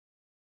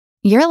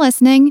You're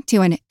listening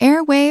to an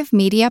Airwave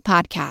Media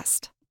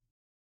Podcast.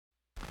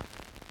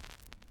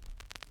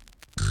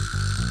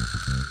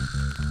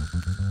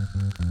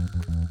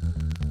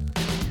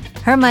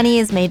 Her Money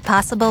is made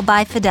possible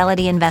by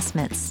Fidelity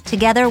Investments.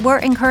 Together, we're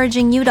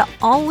encouraging you to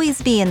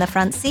always be in the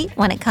front seat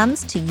when it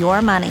comes to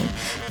your money.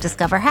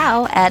 Discover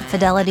how at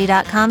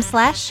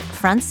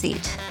fidelity.com/front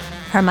seat.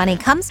 Her Money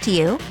comes to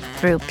you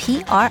through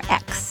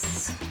PRX.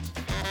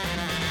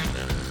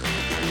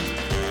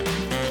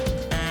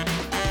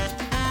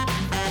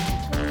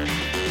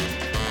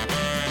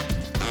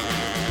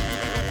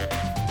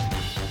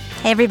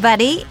 Hey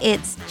everybody,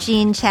 it's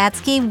Jean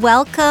Chatzky.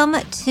 Welcome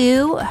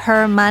to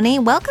Her Money.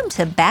 Welcome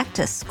to back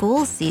to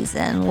school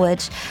season,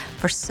 which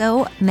for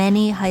so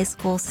many high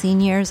school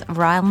seniors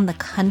around the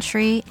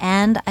country,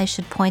 and I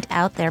should point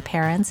out their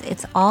parents,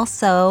 it's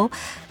also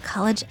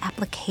college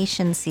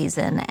application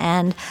season.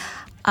 And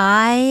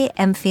I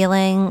am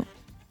feeling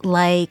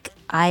like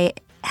I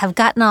have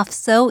gotten off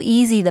so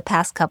easy the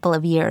past couple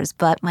of years,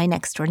 but my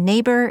next door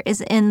neighbor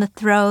is in the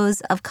throes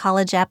of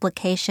college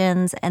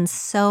applications and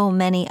so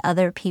many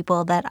other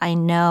people that I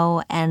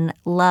know and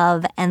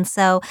love. And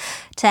so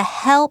to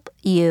help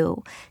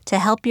you, to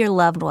help your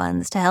loved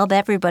ones, to help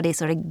everybody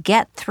sort of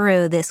get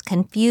through this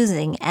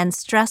confusing and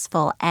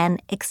stressful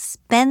and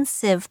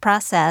expensive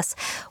process,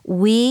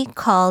 we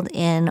called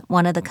in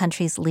one of the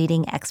country's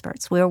leading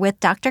experts. We were with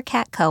Dr.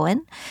 Kat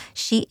Cohen.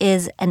 She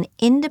is an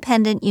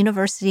independent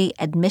university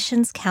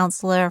admissions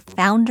counselor,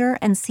 founder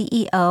and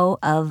CEO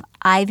of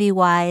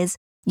IvyWise.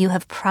 You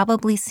have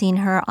probably seen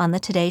her on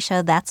the Today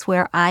Show. That's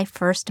where I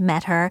first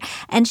met her.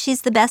 And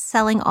she's the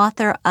best-selling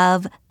author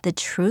of The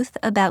Truth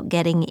About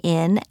Getting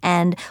In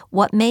and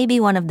what may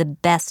be one of the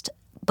best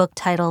book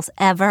titles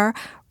ever,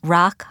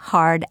 Rock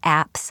Hard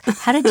Apps.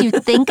 How did you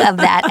think of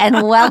that?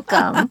 And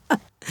welcome.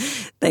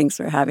 Thanks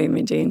for having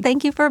me, Jean.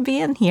 Thank you for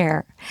being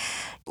here.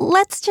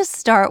 Let's just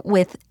start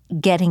with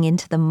getting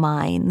into the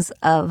minds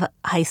of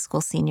high school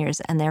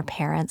seniors and their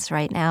parents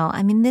right now.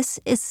 I mean,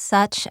 this is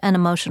such an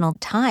emotional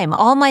time.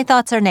 All my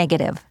thoughts are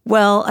negative.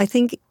 Well, I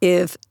think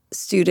if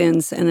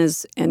students and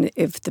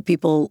if the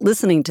people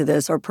listening to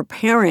this are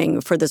preparing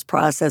for this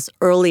process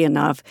early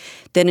enough,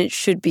 then it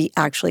should be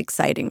actually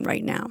exciting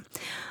right now.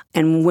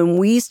 And when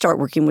we start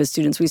working with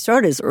students, we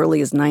start as early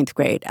as 9th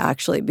grade,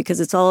 actually, because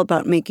it's all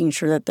about making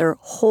sure that their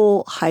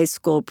whole high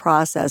school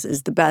process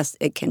is the best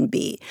it can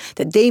be,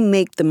 that they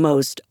make the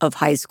most of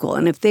high school.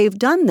 And if they've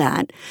done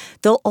that,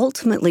 they'll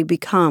ultimately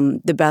become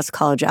the best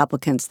college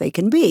applicants they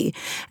can be.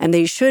 And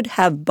they should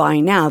have by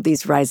now,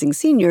 these rising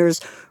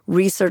seniors,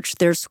 researched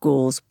their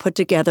schools, put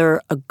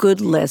together a good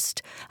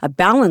list, a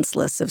balanced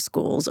list of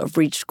schools, of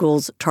reach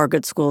schools,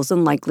 target schools,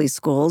 and likely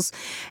schools.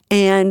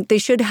 And they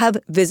should have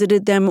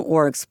visited them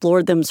or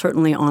explored them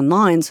certainly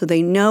online so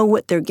they know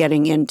what they're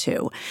getting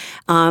into.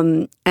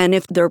 And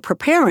if they're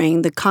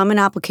preparing, the Common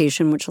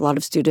Application, which a lot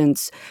of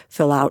students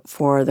fill out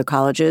for the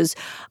colleges,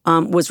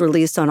 was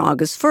released on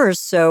August 1st.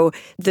 So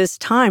this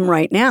time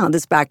right now,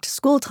 this back to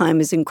school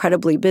time is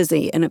incredibly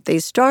busy. And if they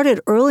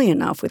started early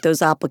enough with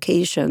those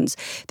applications,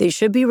 they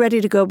should be ready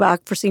to go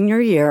back for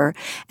senior year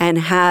and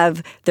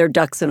have their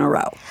ducks in a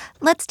row.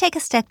 Let's take a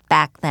step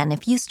back then.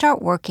 If you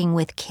start working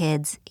with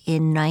kids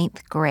in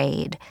 9th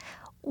grade,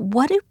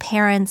 what do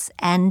parents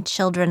and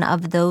children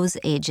of those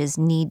ages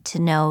need to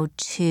know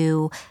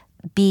to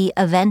be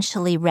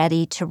eventually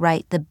ready to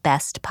write the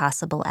best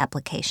possible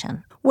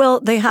application? Well,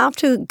 they have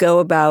to go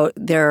about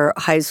their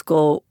high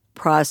school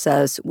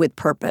process with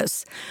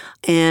purpose.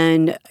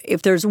 And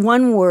if there's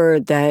one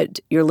word that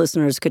your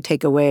listeners could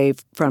take away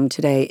from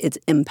today, it's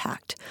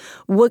impact.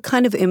 What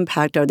kind of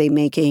impact are they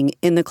making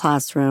in the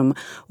classroom?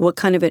 What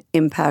kind of an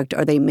impact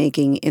are they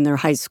making in their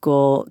high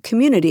school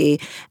community?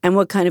 And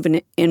what kind of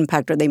an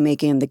impact are they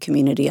making in the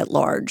community at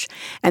large?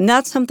 And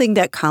that's something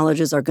that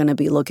colleges are going to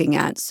be looking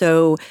at.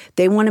 So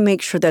they want to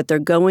make sure that they're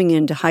going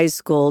into high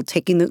school,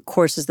 taking the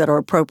courses that are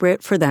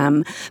appropriate for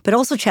them, but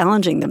also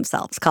challenging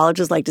themselves.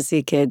 Colleges like to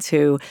see kids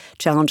who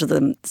challenge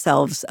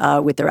themselves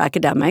with their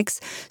academics.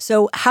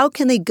 So how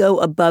can they go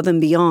above and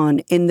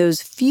beyond in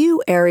those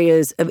few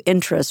areas of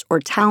interest or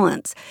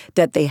talents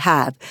that they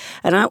have?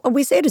 And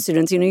we say to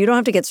students, you don't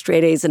have to get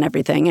straight A's in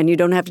everything, and you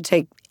don't have to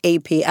take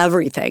AP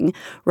everything,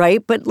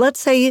 right? But let's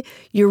say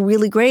you're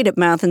really great at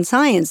math and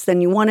science,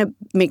 then you want to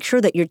make sure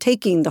that you're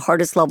taking the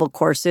hardest level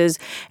courses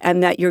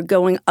and that you're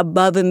going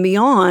above and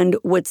beyond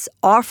what's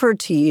offered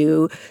to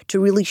you to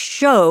really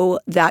show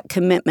that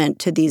commitment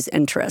to these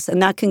interests.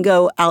 And that can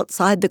go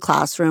outside the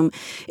classroom.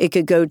 It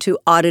could go to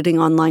auditing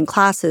online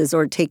classes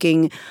or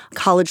taking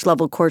college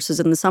level courses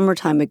in the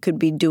summertime. It could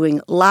be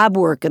doing lab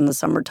work in the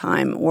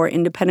summertime or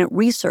independent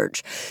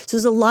research. So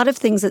there's a lot of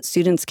things that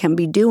students can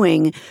be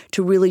doing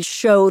to really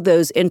show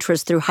those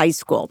interests through high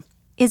school.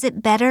 Is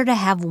it better to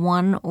have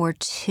one or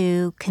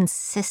two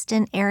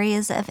consistent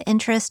areas of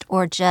interest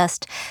or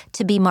just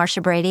to be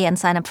Marsha Brady and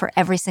sign up for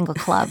every single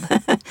club?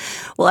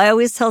 Well, I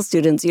always tell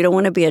students you don't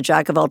want to be a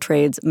jack of all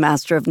trades,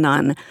 master of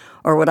none,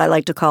 or what I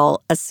like to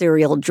call a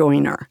serial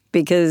joiner,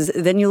 because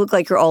then you look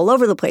like you're all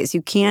over the place.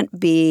 You can't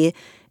be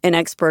an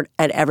expert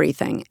at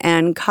everything.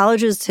 And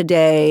colleges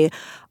today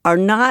are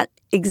not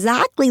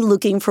exactly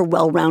looking for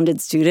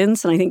well-rounded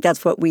students. And I think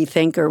that's what we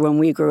think, or when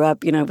we grew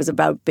up, it was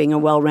about being a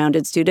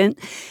well-rounded student.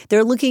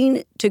 They're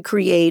looking to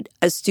create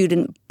a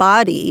student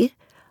body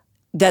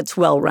that's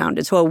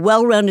well-rounded. So a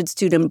well-rounded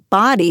student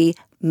body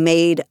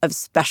made of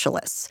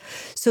specialists.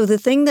 So the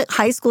thing that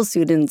high school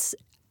students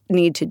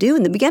need to do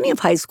in the beginning of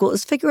high school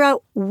is figure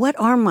out, what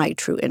are my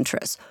true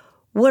interests?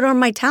 What are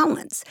my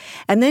talents?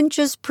 And then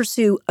just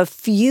pursue a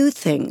few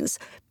things,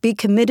 be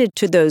committed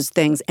to those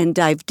things and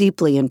dive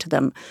deeply into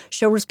them.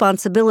 Show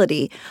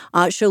responsibility,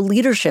 show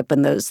leadership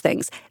in those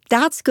things.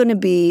 That's going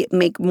to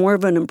make more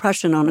of an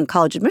impression on a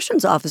college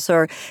admissions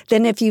officer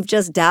than if you've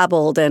just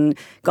dabbled and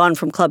gone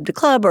from club to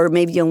club, or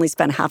maybe you only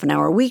spent half an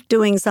hour a week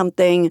doing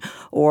something,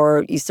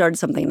 or you started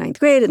something in ninth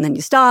grade and then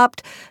you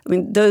stopped. I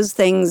mean, those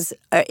things,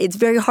 it's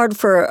very hard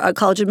for a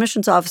college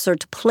admissions officer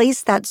to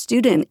place that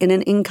student in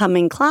an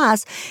incoming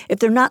class if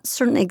they're not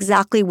certain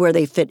exactly where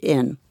they fit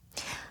in.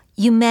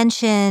 You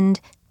mentioned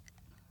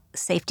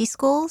safety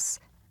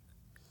schools,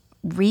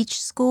 reach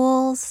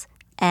schools,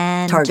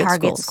 and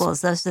target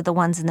schools. Those are the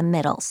ones in the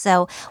middle.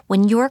 So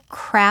when you're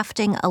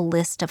crafting a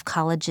list of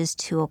colleges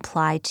to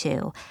apply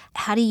to,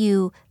 how do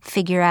you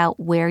figure out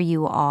where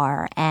you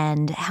are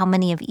and how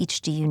many of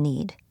each do you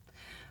need?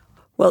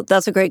 Well,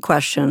 that's a great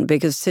question,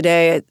 because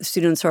today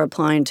students are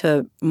applying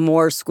to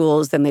more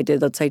schools than they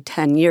did, let's say,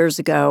 10 years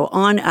ago.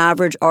 On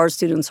average, our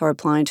students are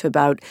applying to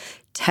about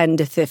 10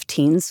 to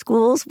 15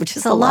 schools, which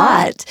is a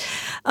lot.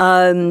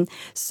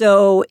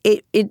 So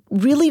it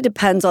really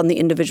depends on the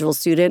individual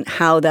student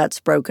how that's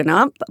broken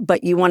up,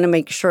 but you want to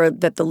make sure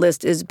that the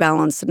list is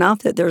balanced enough,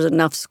 that there's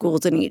enough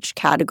schools in each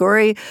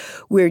category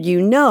where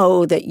you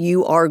know that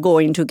you are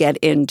going to get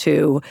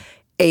into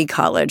a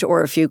college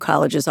or a few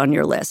colleges on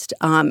your list.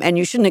 And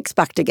you shouldn't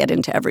expect to get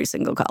into every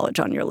single college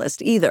on your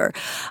list either.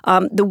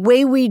 The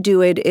way we do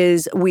it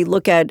is we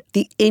look at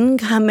the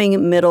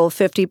incoming middle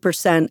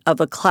 50% of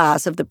a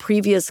class, of the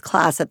previous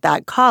class at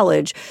that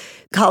college.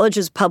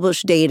 Colleges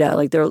publish data,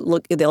 like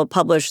they'll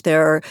publish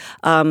their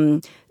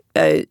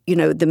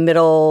the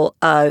middle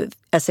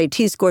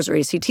SAT scores or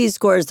ACT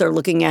scores. They're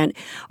looking at,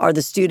 are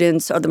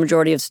the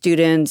majority of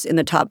students in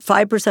the top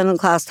 5% of the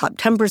class, top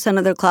 10%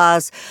 of their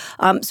class.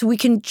 So we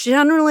can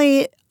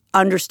generally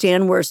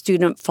understand where a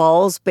student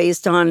falls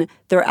based on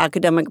their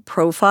academic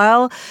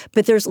profile,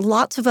 but there's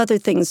lots of other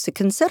things to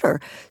consider.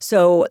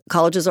 So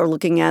colleges are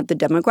looking at the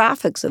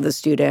demographics of the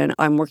student.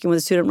 I'm working with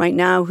a student right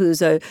now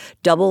who's a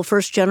double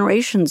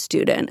first-generation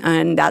student,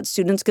 and that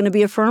student's going to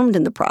be affirmed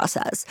in the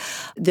process.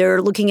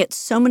 They're looking at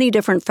so many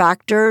different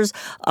factors.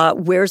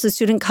 Where's the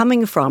student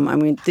coming from? I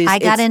mean, I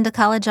got into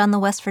college on the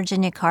West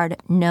Virginia card,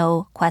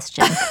 no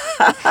question.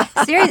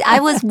 Seriously, I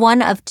was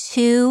one of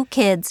 2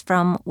 kids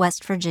from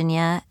West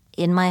Virginia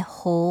in my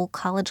whole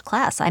college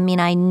class. I mean,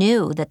 I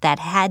knew that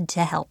had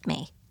to help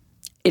me.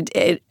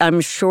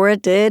 I'm sure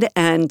it did.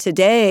 And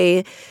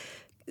today,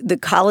 the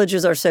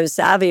colleges are so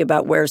savvy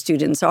about where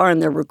students are,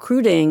 and they're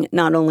recruiting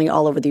not only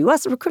all over the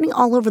U.S., they're recruiting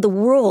all over the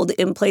world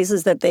in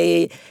places that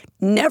they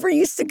never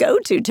used to go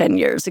to 10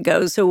 years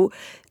ago. So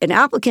an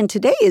applicant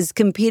today is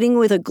competing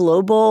with a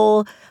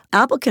global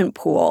applicant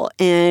pool,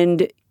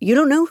 and you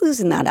don't know who's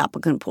in that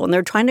applicant pool, and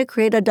they're trying to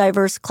create a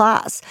diverse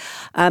class.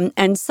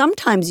 And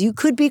sometimes you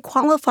could be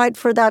qualified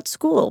for that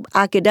school,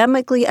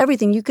 academically,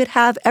 everything. You could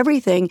have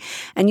everything,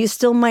 and you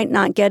still might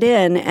not get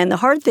in. And the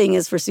hard thing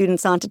is for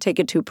students not to take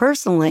it too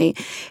personally.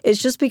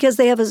 It's just because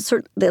they have a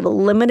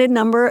limited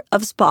number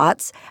of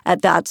spots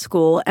at that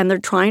school, and they're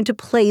trying to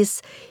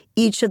place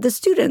each of the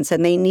students,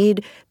 and they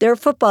need their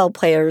football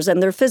players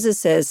and their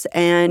physicists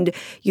and,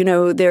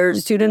 their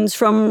students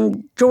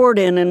from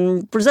Jordan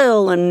and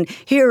Brazil and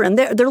here and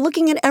there. They're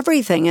looking at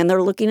everything, and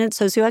they're looking at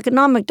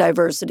socioeconomic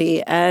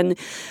diversity and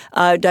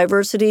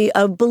diversity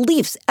of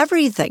beliefs,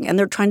 everything, and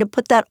they're trying to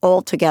put that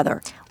all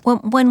together.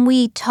 When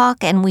we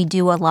talk, and we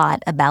do a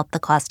lot about the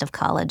cost of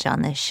college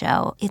on this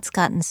show, it's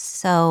gotten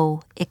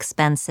so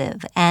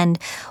expensive.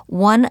 And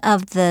one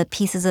of the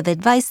pieces of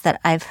advice that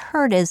I've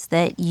heard is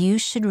that you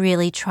should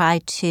really try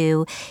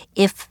to,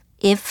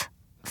 if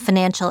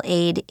financial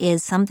aid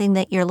is something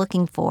that you're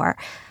looking for,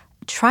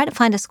 try to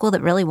find a school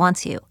that really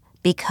wants you,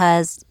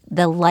 because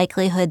the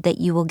likelihood that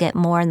you will get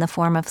more in the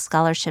form of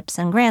scholarships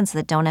and grants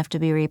that don't have to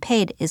be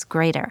repaid is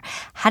greater.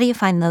 How do you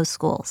find those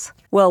schools?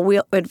 Well,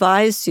 we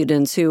advise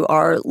students who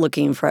are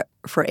looking for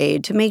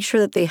aid to make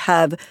sure that they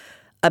have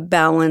a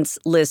balanced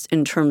list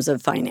in terms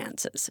of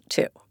finances,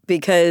 too.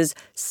 Because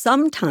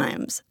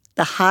sometimes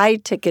the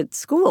high-ticket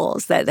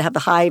schools that have the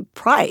high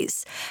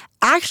price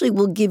actually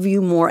will give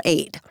you more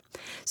aid.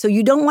 So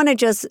you don't want to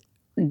just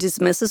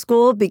dismiss a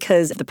school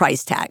because of the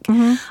price tag.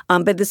 Mm-hmm.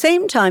 But at the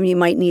same time, you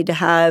might need to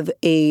have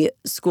a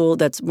school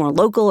that's more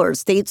local, or a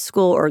state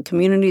school or a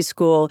community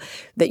school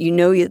that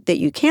that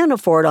you can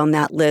afford on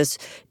that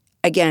list,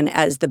 again,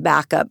 as the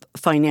backup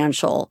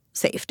financial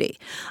safety.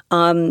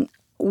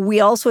 we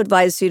also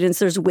advise students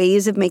there's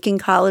ways of making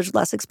college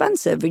less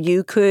expensive.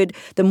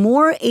 The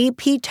more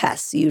AP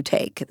tests you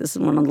take, this is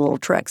one of the little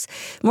tricks,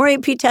 more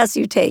AP tests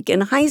you take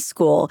in high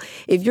school,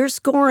 if you're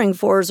scoring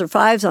 4s or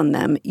 5s on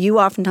them, you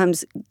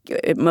oftentimes,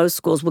 at most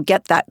schools, will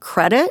get that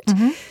credit.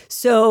 Mm-hmm.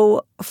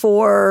 So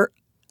for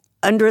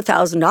under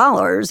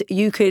 $1,000,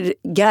 you could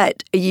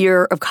get a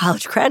year of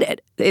college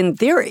credit in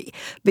theory,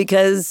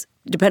 because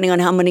depending on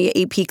how many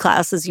AP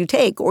classes you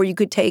take, or you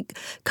could take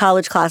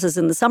college classes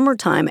in the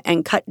summertime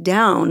and cut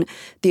down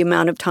the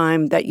amount of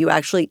time that you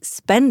actually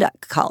spend at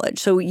college.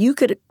 So you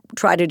could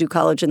try to do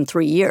college in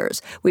 3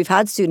 years. We've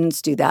had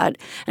students do that,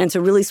 and it's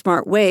a really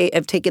smart way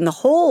of taking the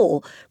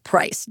whole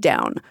price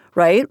down,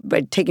 right?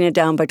 By taking it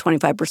down by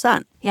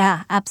 25%.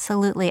 Yeah,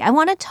 absolutely. I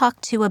want to talk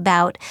too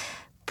about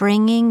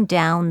bringing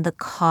down the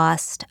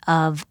cost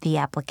of the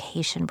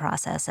application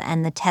process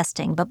and the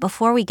testing. But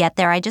before we get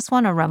there, I just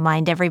want to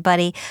remind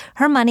everybody,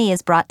 Her Money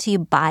is brought to you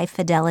by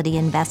Fidelity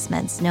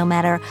Investments. No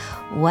matter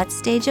what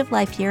stage of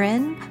life you're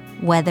in,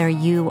 whether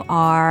you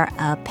are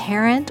a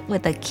parent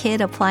with a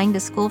kid applying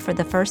to school for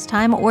the first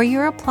time or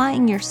you're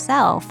applying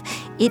yourself,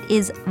 it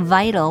is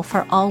vital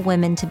for all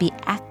women to be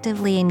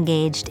actively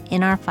engaged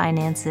in our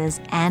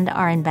finances and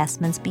our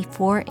investments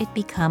before it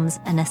becomes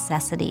a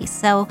necessity.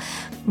 So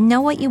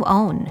know what you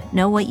own,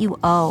 know what you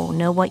owe,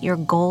 know what your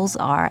goals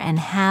are, and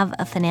have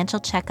a financial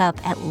checkup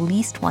at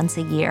least once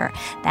a year.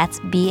 That's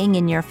being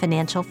in your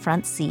financial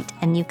front seat.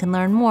 And you can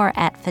learn more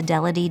at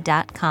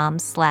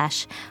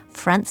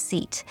fidelity.com/front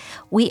seat.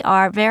 We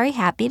are very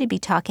happy to be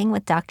talking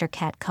with Dr.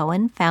 Kat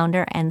Cohen,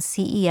 founder and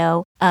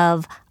CEO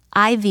of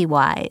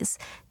Ivywise.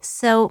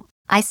 So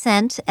I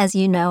sent, as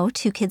you know,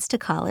 2 kids to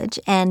college,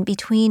 and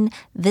between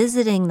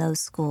visiting those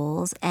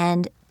schools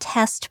and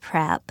test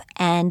prep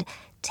and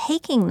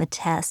taking the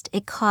test,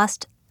 it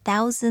cost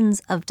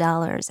thousands of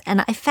dollars.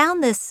 And I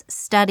found this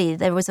study.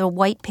 There was a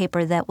white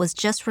paper that was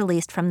just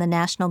released from the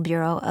National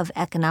Bureau of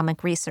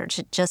Economic Research.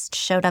 It just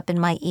showed up in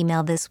my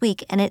email this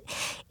week, and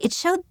it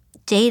showed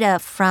data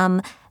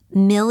from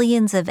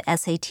millions of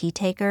SAT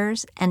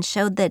takers and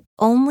showed that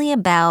only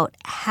about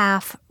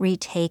half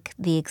retake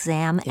the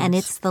exam. Yes. And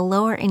it's the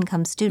lower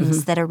income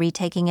students that are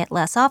retaking it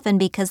less often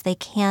because they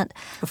can't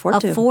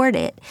afford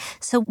it.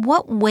 So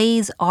what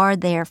ways are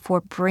there for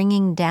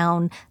bringing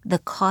down the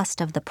cost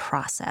of the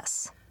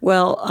process?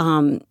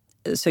 Well,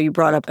 so you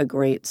brought up a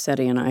great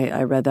study, and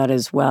I read that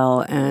as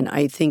well. And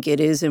I think it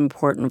is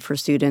important for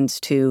students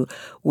to,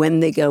 when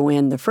they go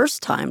in the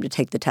first time to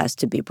take the test,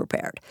 to be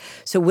prepared.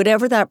 So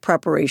whatever that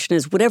preparation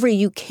is, whatever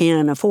you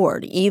can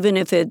afford, even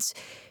if it's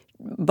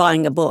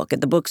buying a book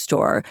at the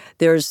bookstore,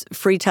 there's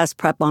free test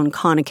prep on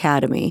Khan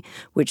Academy,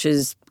 which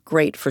is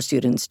great for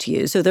students to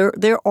use. So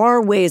there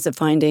are ways of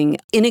finding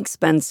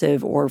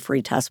inexpensive or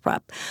free test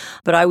prep.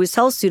 But I always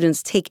tell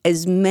students, take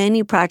as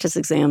many practice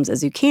exams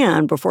as you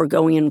can before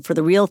going in for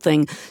the real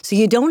thing, so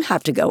you don't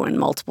have to go in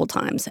multiple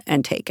times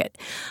and take it.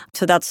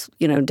 So that's,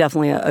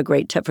 definitely a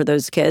great tip for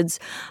those kids.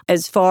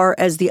 As far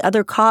as the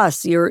other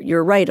costs,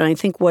 you're right. And I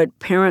think what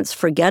parents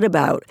forget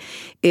about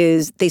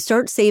is they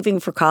start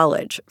saving for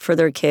college for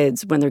their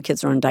kids when their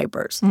kids are in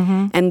diapers.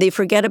 Mm-hmm. And they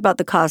forget about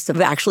the cost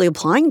of actually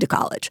applying to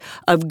college,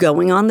 of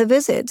going on the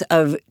visits,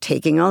 of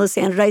taking all the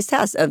standardized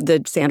tests, of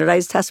the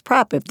standardized test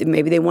prep, if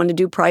maybe they want to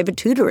do private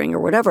tutoring or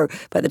whatever.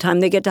 By the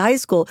time they get to high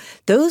school,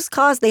 those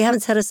costs, they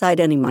haven't set aside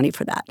any money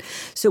for that.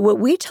 So what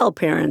we tell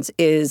parents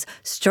is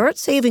start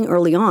saving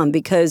early on,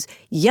 because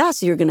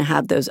yes, you're going to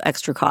have those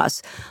extra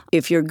costs.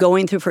 If you're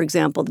going through, for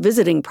example, the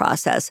visiting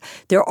process,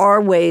 there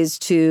are ways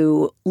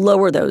to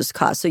lower those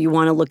costs. So you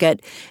want to look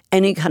at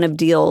any kind of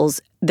deals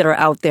that are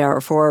out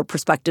there for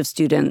prospective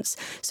students.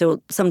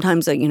 So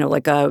sometimes,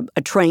 like a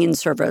train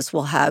service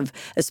will have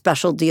a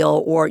special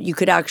deal, or you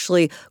could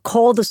actually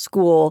call the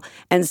school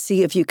and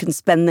see if you can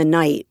spend the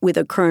night with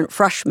a current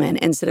freshman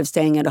instead of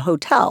staying at a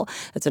hotel.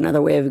 That's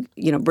another way of,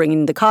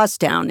 bringing the cost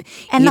down.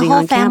 And the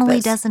whole family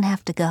doesn't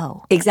have to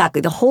go.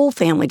 Exactly. The whole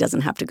family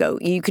doesn't have to go.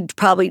 You could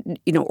probably,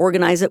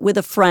 organize it with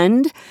a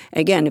friend.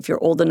 Again, if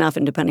you're old enough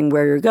and depending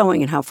where you're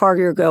going and how far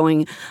you're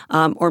going,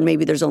 or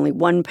maybe there's only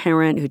one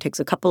parent who takes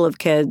a couple of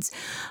kids.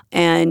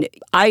 And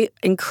I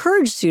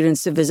encourage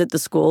students to visit the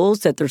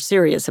schools that they're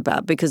serious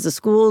about, because the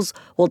schools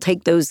will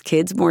take those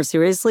kids more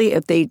seriously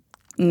if they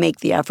make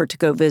the effort to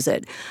go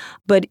visit.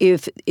 But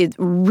if it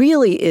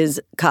really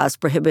is cost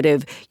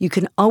prohibitive, you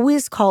can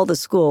always call the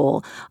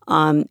school,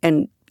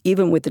 and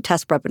even with the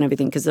test prep and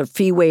everything, because there are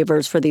fee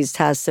waivers for these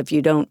tests if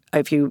your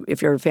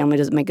family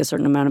doesn't make a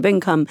certain amount of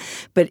income.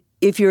 But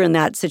if you're in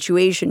that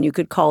situation, you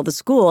could call the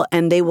school,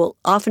 and they will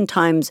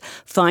oftentimes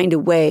find a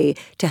way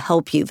to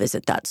help you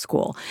visit that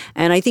school.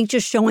 And I think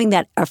just showing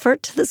that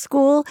effort to the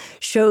school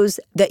shows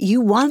that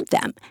you want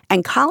them.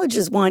 And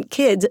colleges want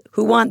kids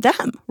who want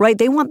them, right?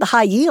 They want the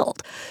high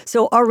yield.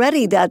 So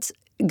already that's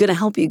going to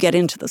help you get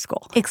into the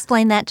school.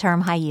 Explain that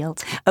term, high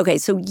yield. Okay,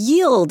 so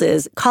yield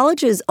is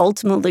colleges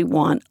ultimately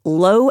want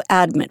low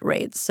admit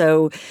rates,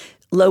 so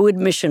low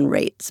admission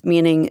rates,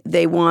 meaning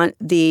they want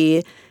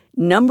the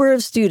number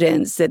of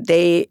students that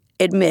they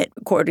admit,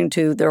 according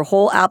to their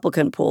whole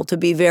applicant pool, to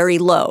be very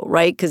low,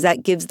 right? Because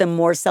that gives them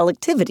more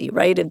selectivity,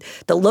 right? And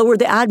the lower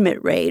the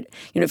admit rate,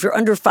 if you're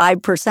under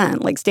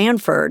 5%, like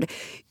Stanford,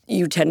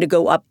 you tend to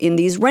go up in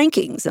these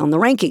rankings, on the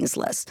rankings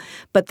list.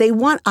 But they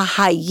want a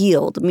high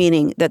yield,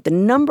 meaning that the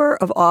number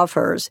of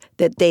offers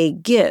that they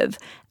give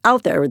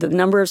out there, the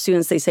number of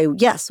students they say,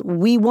 yes,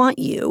 we want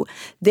you,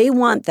 they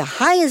want the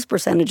highest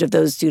percentage of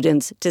those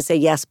students to say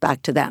yes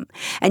back to them.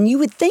 And you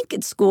would think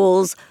at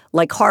schools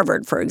like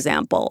Harvard, for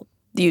example,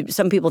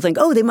 some people think,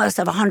 oh, they must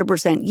have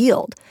 100%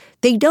 yield.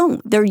 They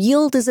don't. Their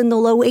yield is in the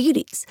low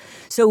 80s.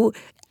 So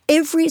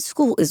every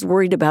school is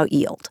worried about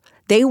yield.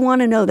 They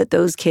want to know that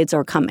those kids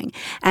are coming.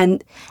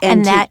 And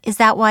is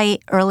that why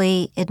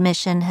early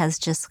admission has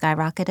just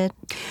skyrocketed?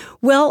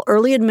 Well,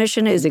 early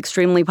admission is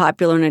extremely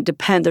popular, and it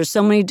depends. There's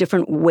so many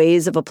different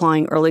ways of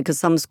applying early because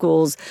some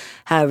schools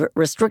have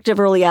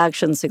restrictive early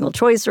action, single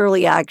choice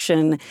early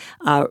action,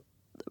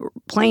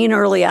 plain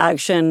early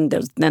action.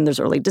 Then there's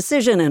early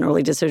decision and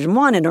early decision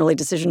 1 and early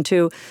decision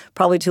 2.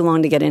 Probably too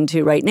long to get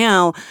into right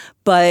now.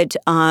 But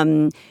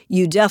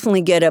you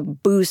definitely get a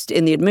boost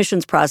in the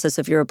admissions process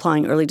if you're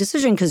applying early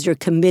decision because you're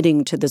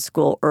committing to the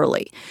school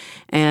early.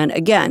 And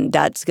again,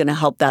 that's going to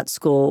help that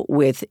school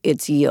with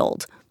its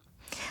yield.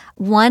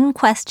 One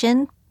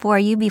question for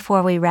you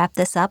before we wrap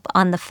this up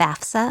on the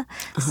FAFSA.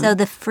 So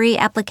the free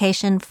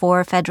application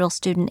for federal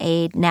student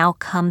aid now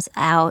comes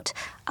out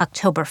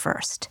October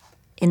 1st.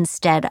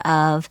 Instead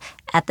of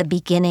at the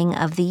beginning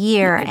of the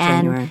year.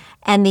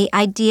 And the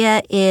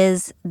idea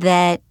is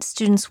that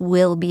students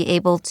will be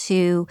able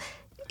to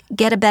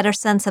get a better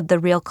sense of the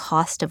real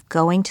cost of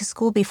going to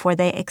school before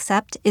they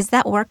accept. Is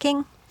that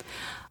working?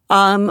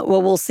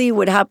 Well, we'll see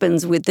what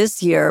happens with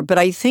this year. But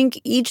I think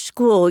each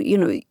school,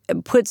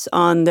 puts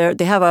on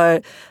they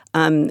have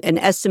an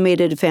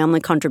estimated family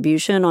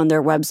contribution on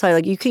their website.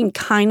 Like you can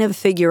kind of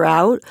figure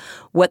out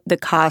what the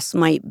costs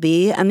might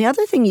be. And the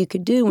other thing you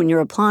could do when you're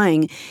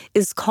applying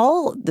is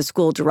call the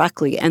school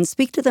directly and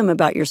speak to them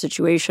about your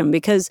situation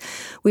because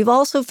we've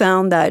also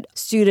found that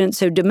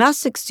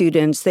domestic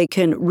students, they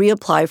can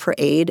reapply for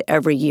aid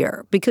every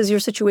year because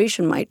your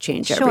situation might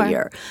change every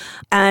year.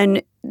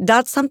 And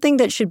that's something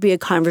that should be a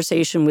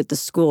conversation with the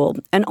school.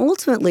 And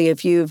ultimately,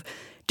 if you've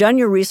done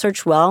your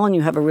research well and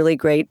you have a really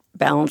great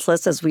balance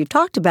list, as we've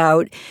talked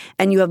about,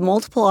 and you have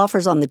multiple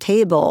offers on the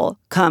table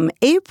come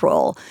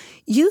April,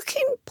 you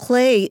can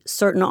play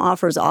certain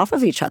offers off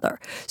of each other.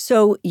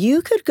 So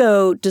you could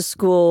go to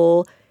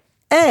school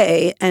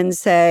A and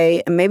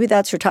say, and maybe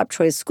that's your top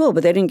choice school,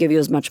 but they didn't give you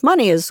as much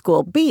money as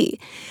school B.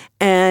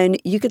 And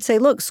you could say,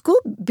 look, school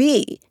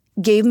B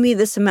gave me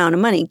this amount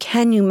of money.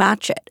 Can you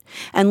match it?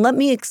 And let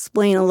me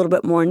explain a little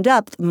bit more in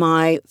depth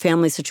my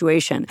family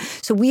situation.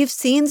 So we've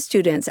seen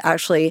students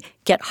actually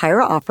get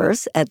higher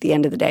offers at the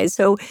end of the day.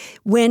 So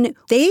when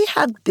they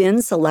have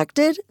been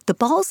selected, the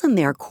ball's in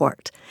their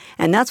court.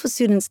 And that's what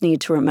students need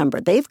to remember.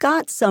 They've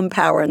got some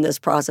power in this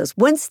process.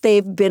 Once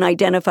they've been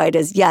identified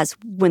as, yes,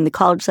 when the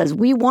college says,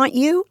 we want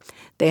you,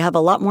 they have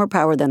a lot more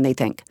power than they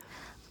think.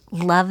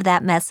 Love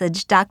that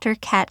message. Dr.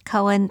 Kat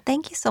Cohen,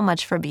 thank you so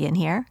much for being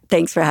here.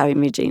 Thanks for having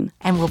me, Jean.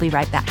 And we'll be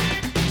right back.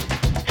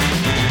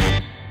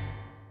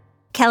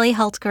 Kelly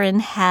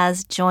Hultgren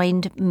has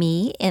joined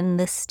me in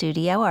the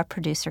studio, our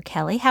producer,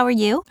 Kelly. How are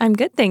you? I'm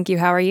good, thank you.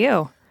 How are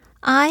you?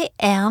 I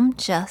am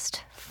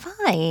just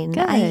fine. Good.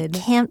 I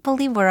can't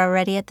believe we're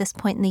already at this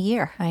point in the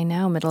year. I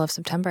know, middle of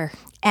September.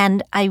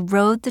 And I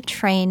rode the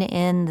train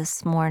in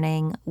this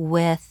morning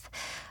with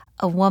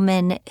a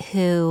woman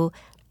who,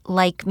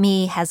 like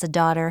me, has a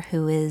daughter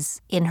who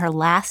is in her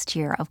last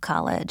year of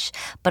college,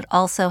 but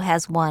also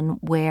has one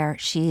where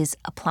she's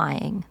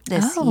applying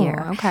this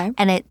year. Okay.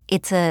 And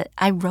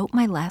I wrote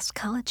my last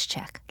college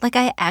check. Like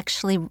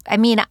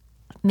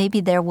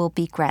maybe there will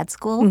be grad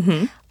school,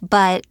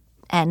 but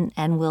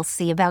and we'll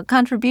see about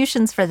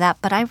contributions for that,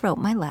 but I wrote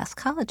my last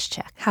college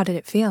check. How did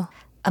it feel?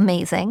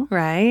 Amazing.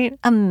 Right?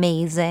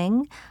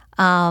 Amazing.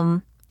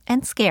 And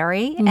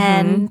scary.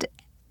 And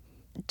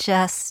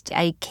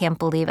I can't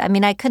believe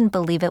it. I couldn't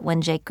believe it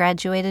when Jake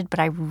graduated, but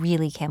I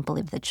really can't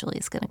believe that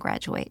Julie's going to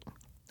graduate.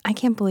 I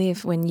can't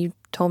believe when you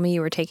told me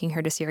you were taking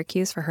her to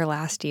Syracuse for her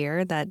last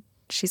year that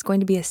she's going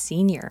to be a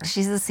senior.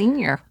 She's a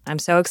senior. I'm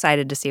so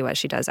excited to see what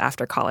she does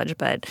after college,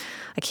 but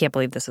I can't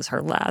believe this is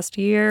her last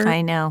year.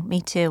 I know,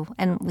 me too.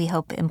 And we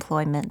hope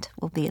employment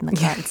will be in the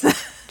cards.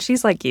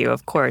 She's like you,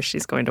 of course.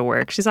 She's going to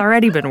work. She's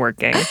already been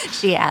working.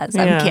 She has.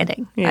 I'm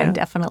kidding. Yeah. I'm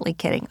definitely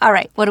kidding. All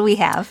right, what do we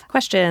have?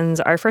 Questions.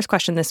 Our first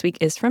question this week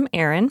is from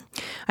Aaron.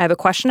 I have a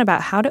question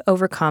about how to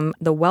overcome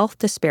the wealth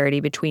disparity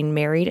between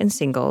married and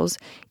singles,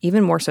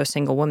 even more so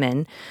single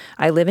women.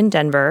 I live in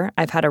Denver.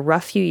 I've had a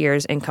rough few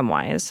years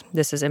income-wise.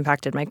 This has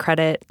impacted my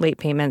credit, late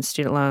payments,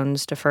 student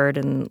loans, deferred,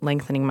 and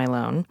lengthening my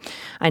loan.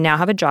 I now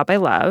have a job I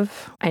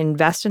love. I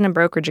invest in a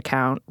brokerage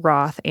account,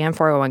 Roth, and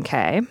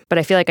 401k, but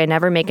I feel like I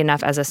never make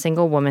enough as a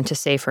single woman to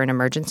save for an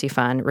emergency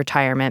fund,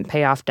 retirement,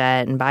 pay off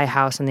debt, and buy a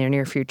house in the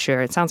near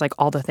future. It sounds like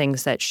all the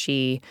things that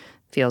she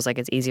feels like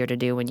it's easier to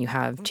do when you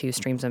have two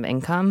streams of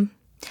income.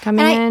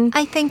 coming in.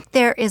 I think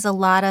there is a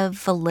lot of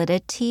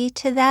validity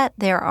to that.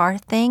 There are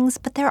things,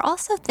 but there are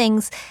also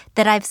things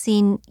that I've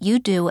seen you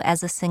do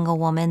as a single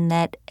woman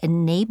that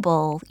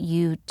enable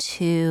you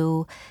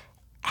to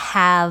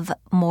have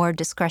more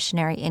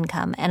discretionary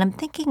income. And I'm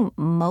thinking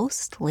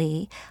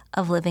mostly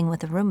of living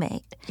with a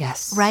roommate.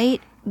 Yes.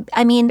 Right?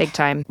 I mean, Big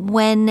time.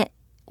 when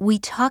we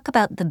talk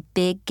about the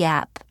big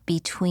gap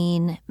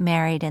between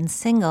married and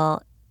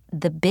single,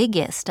 the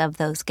biggest of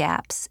those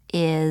gaps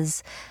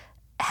is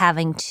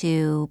having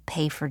to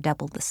pay for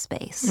double the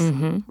space,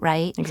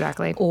 right?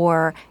 Exactly.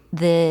 Or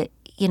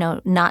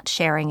not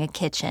sharing a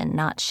kitchen,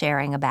 not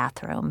sharing a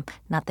bathroom.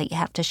 Not that you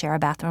have to share a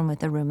bathroom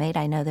with a roommate.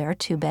 I know there are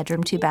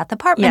 2-bedroom, 2-bath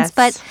apartments.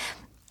 Yes.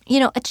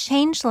 But, a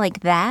change like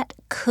that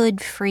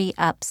could free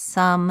up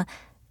some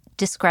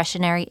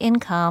discretionary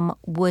income,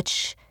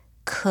 which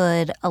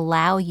could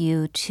allow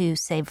you to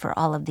save for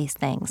all of these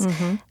things.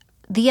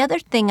 The other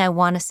thing I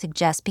want to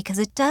suggest, because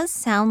it does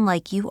sound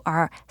like you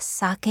are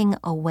socking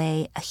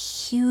away a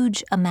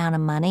huge amount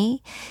of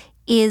money,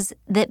 is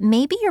that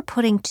maybe you're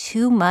putting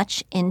too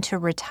much into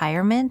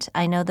retirement.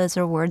 I know those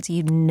are words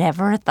you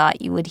never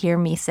thought you would hear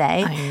me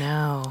say. I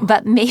know.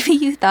 But maybe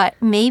you thought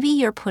maybe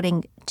you're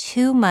putting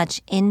too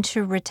much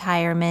into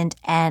retirement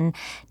and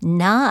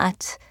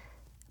not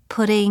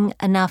putting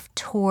enough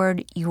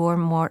toward your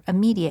more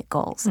immediate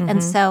goals.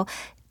 And so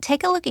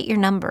take a look at your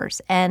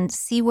numbers and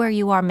see where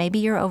you are. Maybe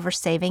you're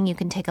oversaving. You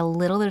can take a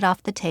little bit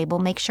off the table.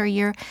 Make sure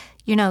you're,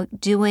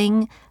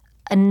 doing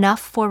enough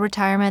for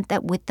retirement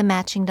that with the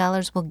matching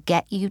dollars will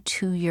get you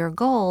to your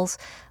goals,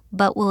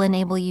 but will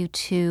enable you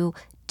to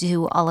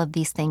do all of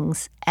these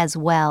things as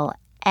well.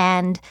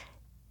 And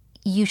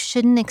you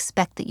shouldn't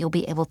expect that you'll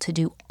be able to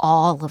do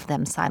all of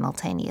them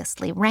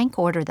simultaneously. Rank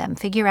order them.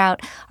 Figure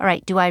out, all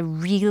right, do I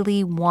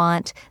really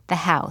want the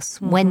house?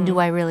 When do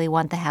I really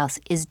want the house?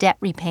 Is debt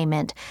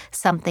repayment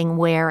something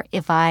where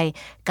if I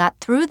got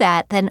through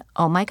that, then,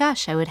 oh my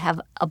gosh, I would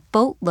have a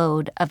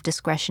boatload of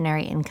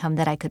discretionary income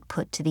that I could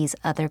put to these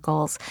other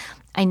goals.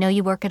 I know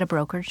you work at a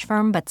brokerage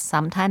firm, but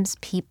sometimes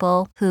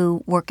people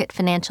who work at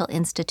financial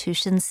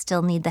institutions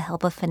still need the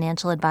help of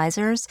financial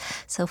advisors.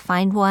 So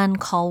find one,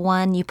 call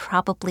one. You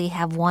probably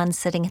have one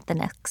sitting at the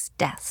next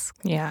desk.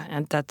 Yeah,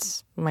 and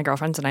that's my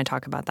girlfriends and I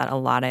talk about that a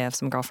lot. I have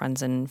some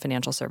girlfriends in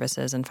financial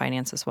services and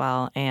finance as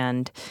well.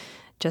 And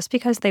just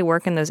because they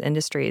work in those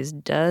industries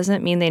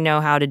doesn't mean they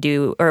know how to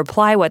do or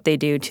apply what they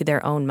do to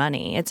their own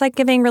money. It's like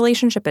giving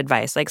relationship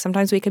advice. Like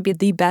sometimes we could be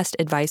the best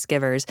advice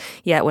givers,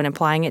 yet when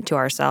applying it to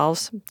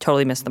ourselves,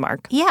 totally miss the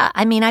mark. Yeah,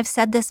 I mean, I've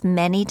said this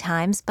many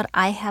times, but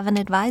I have an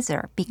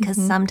advisor because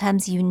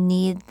sometimes you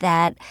need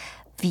that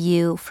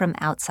view from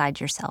outside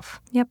yourself.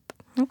 Yep.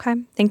 Okay.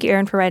 Thank you,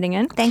 Erin, for writing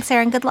in. Thanks,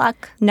 Erin. Good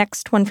luck.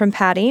 Next one from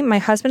Patty. My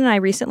husband and I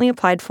recently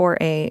applied for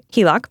a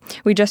HELOC.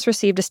 We just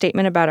received a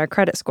statement about our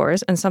credit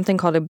scores and something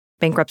called a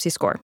bankruptcy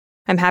score.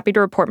 I'm happy to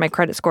report my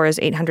credit score is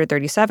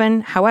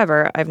 837.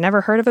 However, I've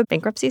never heard of a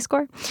bankruptcy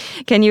score.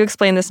 Can you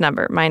explain this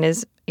number? Mine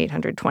is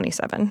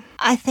 827.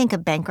 I think a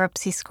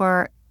bankruptcy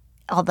score,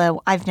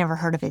 although I've never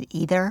heard of it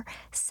either,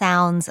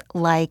 sounds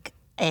like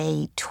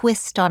a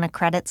twist on a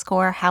credit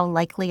score. How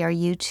likely are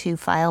you to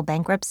file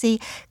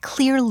bankruptcy?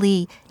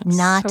 Clearly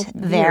not so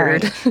very,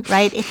 weird.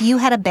 right? If you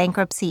had a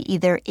bankruptcy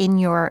either in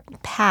your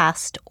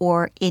past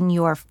or in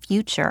your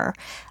future,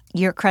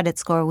 your credit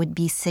score would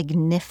be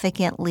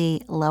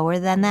significantly lower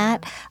than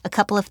that. A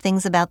couple of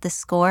things about this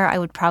score, I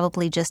would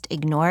probably just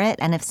ignore it.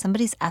 And if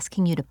somebody's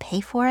asking you to pay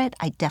for it,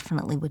 I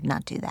definitely would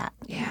not do that.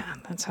 Yeah,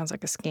 that sounds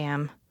like a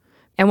scam.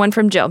 And one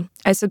from Jill.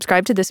 I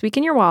subscribe to This Week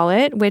in Your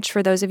Wallet, which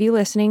for those of you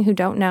listening who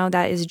don't know,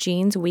 that is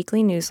Jean's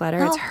weekly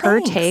newsletter. It's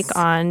her take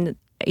on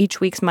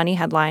each week's money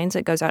headlines.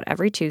 It goes out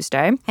every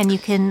Tuesday. And you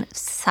can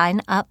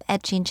sign up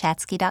at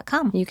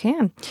jeanchatzky.com. You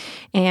can.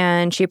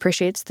 And she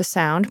appreciates the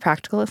sound,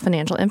 practical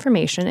financial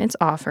information it's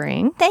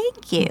offering.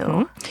 Thank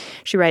you.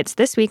 She writes,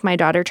 this week my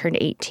daughter turned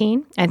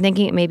 18. I'm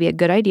thinking it may be a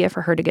good idea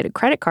for her to get a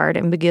credit card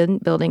and begin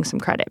building some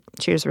credit.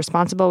 She is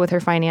responsible with her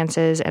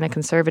finances and a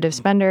conservative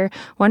spender.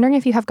 Wondering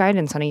if you have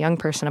guidance on a young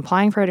person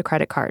applying for a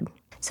credit card.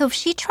 So if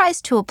she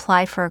tries to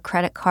apply for a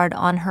credit card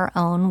on her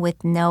own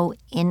with no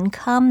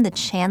income, the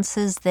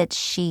chances that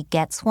she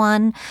gets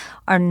one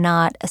are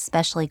not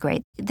especially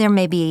great. There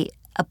may be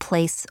a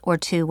place or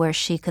two where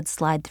she could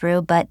slide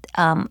through, but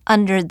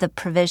under the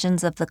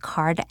provisions of the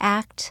Card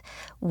Act,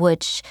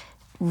 which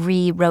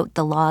rewrote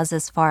the laws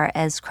as far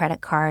as credit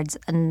cards,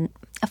 and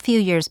a few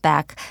years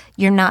back,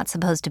 you're not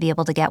supposed to be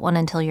able to get one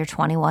until you're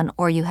 21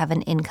 or you have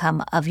an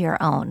income of your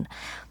own.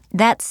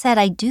 That said,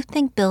 I do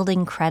think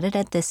building credit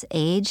at this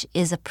age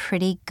is a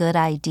pretty good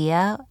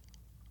idea,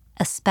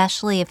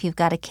 especially if you've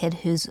got a kid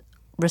who's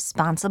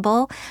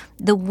responsible.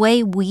 The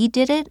way we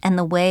did it and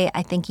the way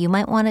I think you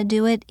might want to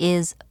do it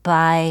is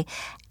by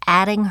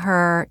adding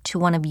her to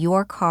one of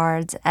your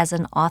cards as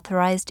an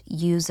authorized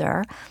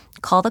user.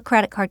 Call the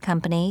credit card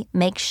company,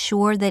 make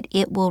sure that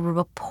it will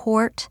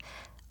report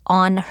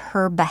on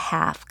her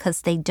behalf,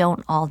 because they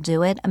don't all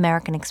do it.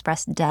 American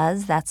Express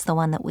does. That's the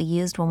one that we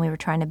used when we were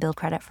trying to build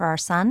credit for our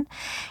son.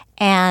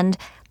 And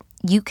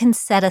You can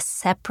set a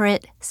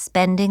separate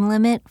spending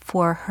limit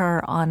for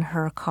her on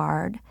her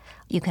card.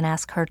 You can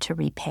ask her to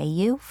repay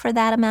you for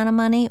that amount of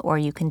money, or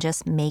you can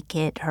just make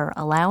it her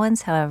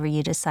allowance, however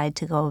you decide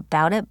to go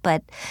about it.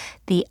 But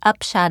the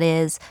upshot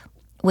is,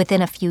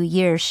 within a few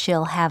years,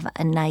 she'll have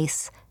a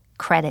nice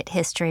credit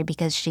history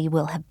because she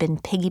will have been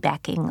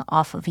piggybacking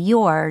off of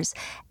yours.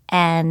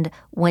 And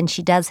when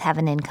she does have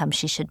an income,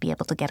 she should be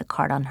able to get a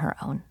card on her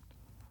own.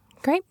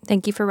 Great.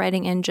 Thank you for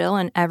writing in, Jill,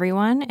 and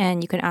everyone.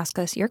 And you can ask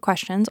us your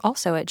questions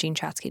also at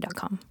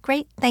jeanchatzky.com.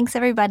 Great. Thanks,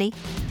 everybody.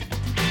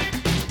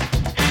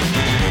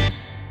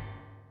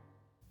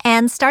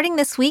 And starting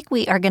this week,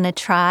 we are going to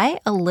try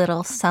a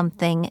little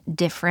something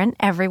different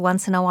every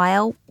once in a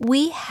while.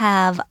 We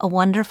have a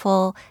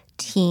wonderful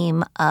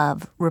team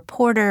of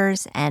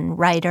reporters and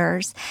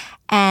writers,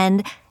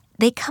 and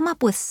they come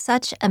up with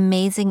such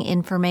amazing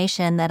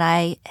information that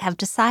I have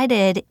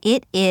decided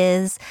it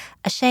is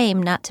a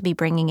shame not to be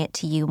bringing it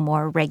to you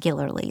more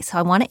regularly. So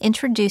I want to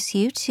introduce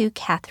you to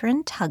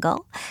Katherine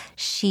Tuggle.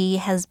 She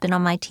has been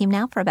on my team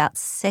now for about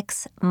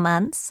 6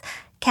 months.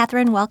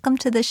 Katherine, welcome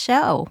to the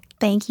show.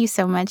 Thank you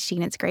so much,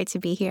 Jean. It's great to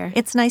be here.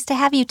 It's nice to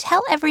have you.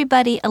 Tell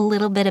everybody a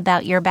little bit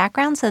about your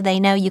background so they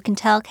know. You can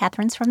tell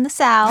Katherine's from the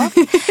South.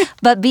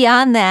 But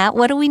beyond that,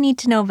 what do we need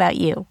to know about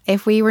you?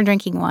 If we were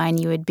drinking wine,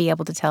 you would be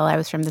able to tell I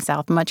was from the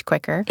South much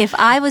quicker. If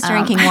I was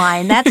drinking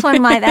wine, that's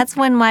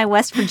when my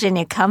West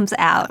Virginia comes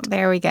out.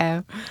 There we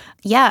go.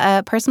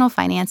 Yeah, personal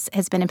finance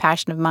has been a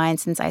passion of mine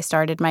since I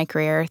started my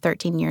career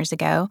 13 years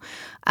ago.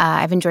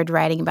 I've enjoyed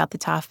writing about the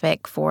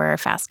topic for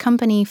Fast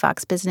Company,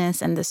 Fox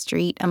Business, and The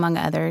Street, among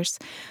others.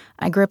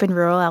 I grew up in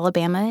rural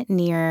Alabama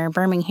near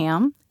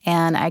Birmingham,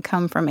 and I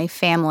come from a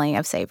family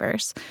of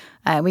savers.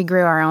 We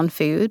grew our own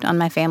food on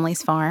my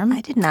family's farm.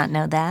 I did not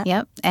know that.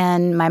 Yep.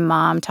 And my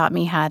mom taught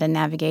me how to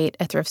navigate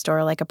a thrift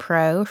store like a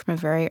pro from a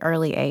very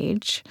early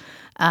age.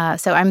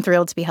 So I'm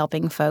thrilled to be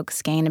helping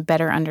folks gain a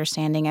better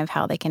understanding of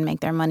how they can make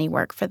their money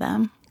work for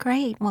them.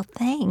 Great. Well,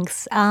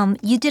 thanks.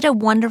 You did a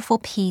wonderful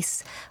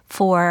piece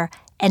for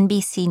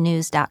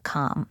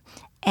NBCnews.com,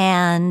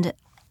 and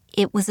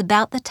it was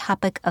about the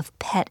topic of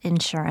pet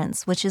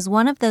insurance, which is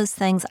one of those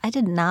things I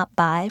did not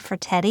buy for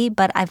Teddy,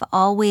 but I've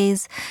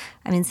always,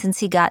 since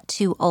he got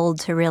too old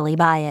to really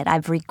buy it,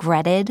 I've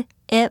regretted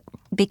it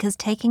because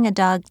taking a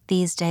dog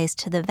these days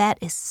to the vet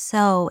is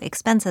so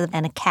expensive,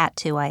 and a cat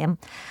too. I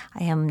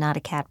am not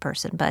a cat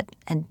person,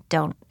 and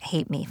don't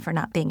hate me for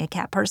not being a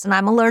cat person.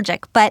 I'm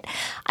allergic, but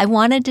I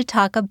wanted to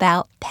talk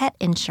about pet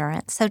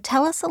insurance. So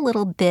tell us a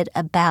little bit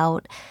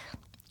about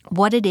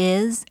what it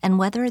is and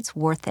whether it's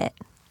worth it.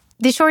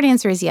 The short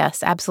answer is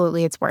yes,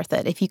 absolutely, it's worth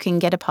it. If you can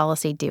get a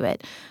policy, do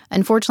it.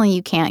 Unfortunately,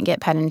 you can't get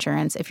pet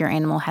insurance if your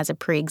animal has a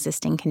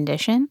pre-existing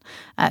condition.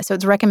 So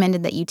it's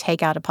recommended that you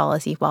take out a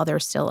policy while they're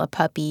still a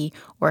puppy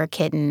or a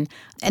kitten.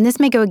 And this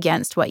may go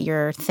against what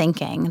you're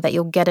thinking, that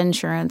you'll get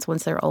insurance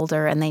once they're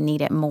older and they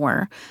need it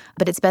more.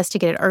 But it's best to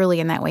get it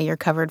early, and that way you're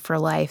covered for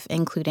life,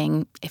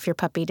 including if your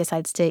puppy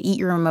decides to eat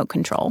your remote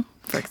control,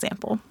 for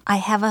example. I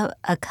have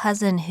a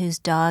cousin whose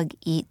dog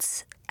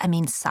eats,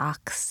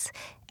 socks.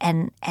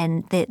 And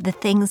the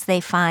things they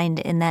find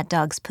in that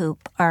dog's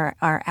poop are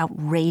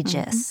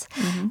outrageous.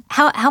 Mm-hmm.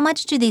 How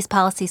much do these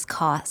policies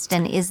cost?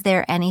 And is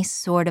there any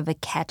sort of a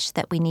catch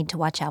that we need to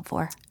watch out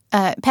for?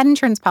 Pet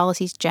insurance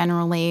policies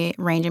generally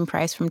range in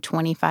price from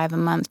 $25 a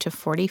month to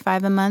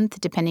 $45 a month,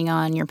 depending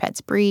on your pet's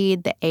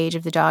breed, the age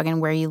of the dog,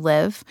 and where you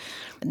live.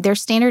 They're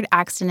standard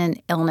accident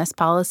and illness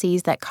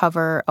policies that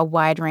cover a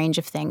wide range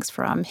of things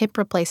from hip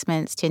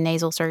replacements to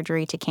nasal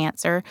surgery to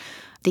cancer.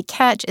 The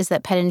catch is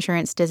that pet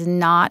insurance does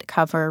not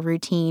cover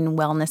routine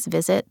wellness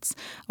visits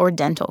or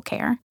dental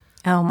care.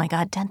 Oh, my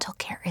God. Dental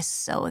care is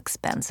so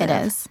expensive.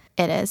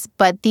 It is.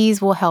 But these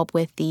will help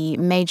with the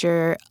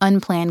major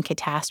unplanned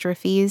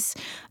catastrophes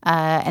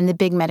and the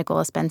big medical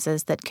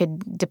expenses that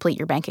could deplete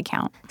your bank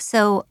account.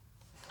 So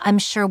I'm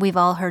sure we've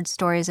all heard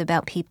stories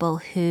about people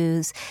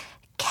whose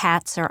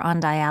cats are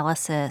on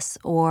dialysis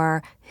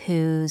or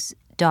whose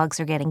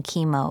dogs are getting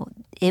chemo.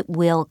 It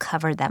will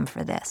cover them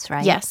for this,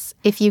 right? Yes,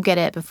 if you get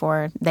it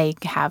before they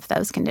have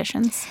those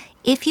conditions.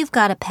 If you've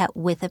got a pet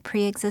with a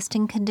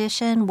pre-existing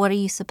condition, what are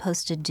you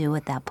supposed to do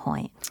at that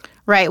point?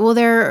 Right. Well,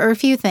 there are a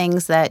few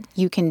things that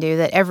you can do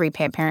that every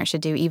pet parent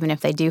should do, even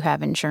if they do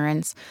have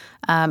insurance.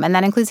 And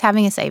that includes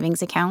having a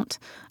savings account.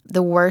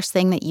 The worst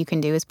thing that you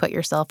can do is put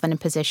yourself in a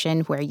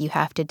position where you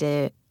have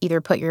to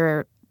either put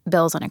your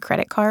bills on a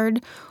credit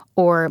card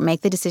or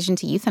make the decision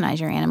to euthanize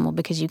your animal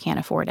because you can't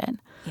afford it.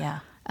 Yeah.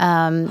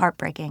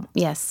 Heartbreaking.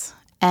 Yes.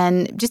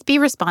 And just be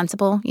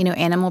responsible.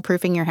 Animal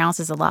proofing your house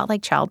is a lot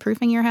like child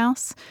proofing your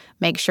house.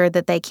 Make sure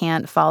that they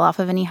can't fall off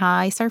of any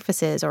high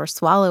surfaces or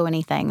swallow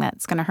anything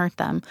that's going to hurt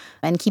them.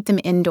 And keep them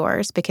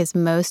indoors, because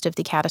most of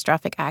the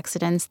catastrophic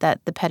accidents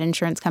that the pet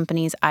insurance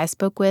companies I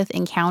spoke with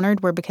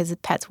encountered were because the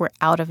pets were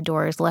out of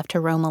doors, left to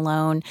roam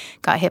alone,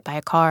 got hit by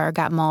a car,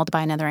 got mauled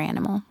by another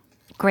animal.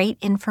 Great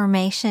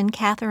information,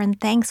 Catherine.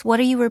 Thanks. What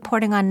are you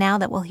reporting on now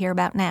that we'll hear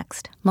about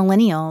next?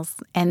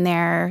 Millennials and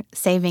their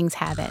savings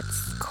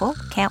habits. Cool.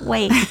 Can't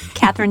wait.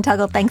 Catherine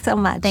Tuggle, thanks so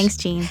much. Thanks,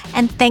 Jean.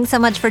 And thanks so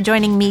much for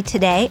joining me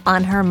today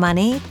on Her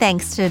Money.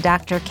 Thanks to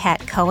Dr.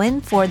 Kat Cohen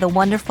for the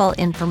wonderful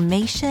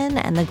information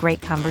and the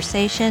great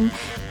conversation.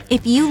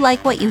 If you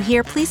like what you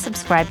hear, please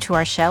subscribe to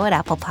our show at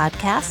Apple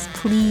Podcasts.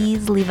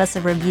 Please leave us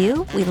a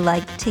review. We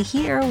like to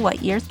hear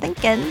what you're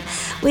thinking.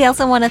 We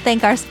also want to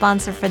thank our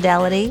sponsor,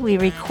 Fidelity. We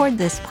record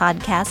this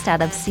podcast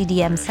out of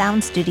CDM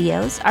Sound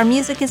Studios. Our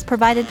music is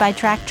provided by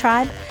Track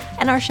Tribe,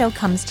 and our show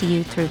comes to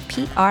you through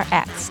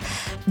PRX.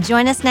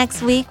 Join us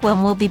next week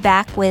when we'll be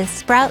back with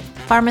Sprout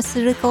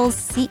Pharmaceuticals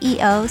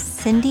CEO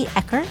Cindy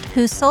Eckert,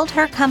 who sold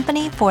her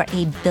company for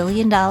 $1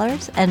 billion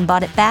and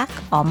bought it back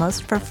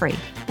almost for free.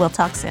 We'll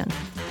talk soon.